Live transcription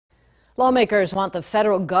Lawmakers want the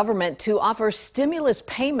federal government to offer stimulus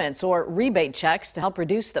payments or rebate checks to help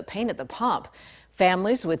reduce the pain at the pump.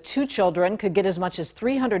 Families with 2 children could get as much as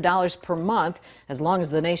 $300 per month as long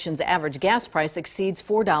as the nation's average gas price exceeds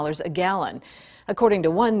 $4 a gallon. According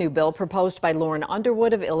to one new bill proposed by Lauren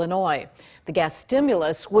Underwood of Illinois, the gas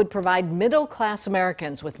stimulus would provide middle-class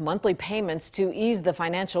Americans with monthly payments to ease the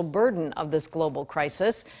financial burden of this global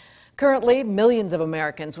crisis. Currently, millions of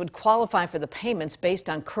Americans would qualify for the payments based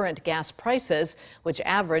on current gas prices, which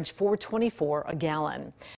average $4.24 a gallon.